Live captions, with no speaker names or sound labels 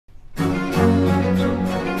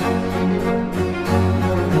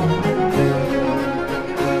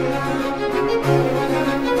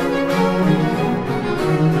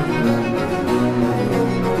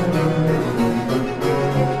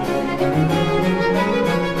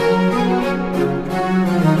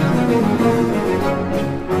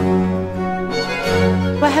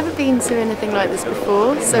to anything like this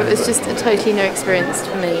before, so it was just a totally new experience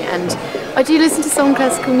for me. And I do listen to some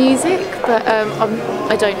classical music, but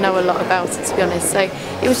I don't know a lot about it, to be honest. So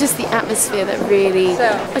it was just the atmosphere that really,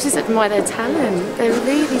 I just admire their talent. They're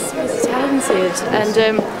really super talented,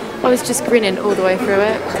 and I was just grinning all the way through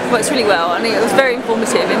it. Works really well, and it was very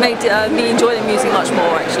informative. It made me enjoy the music much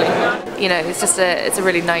more, actually. You know, it's a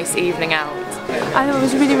really nice evening out. I thought it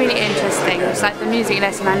was really, really interesting. It was like the music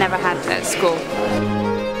lesson I never had at school.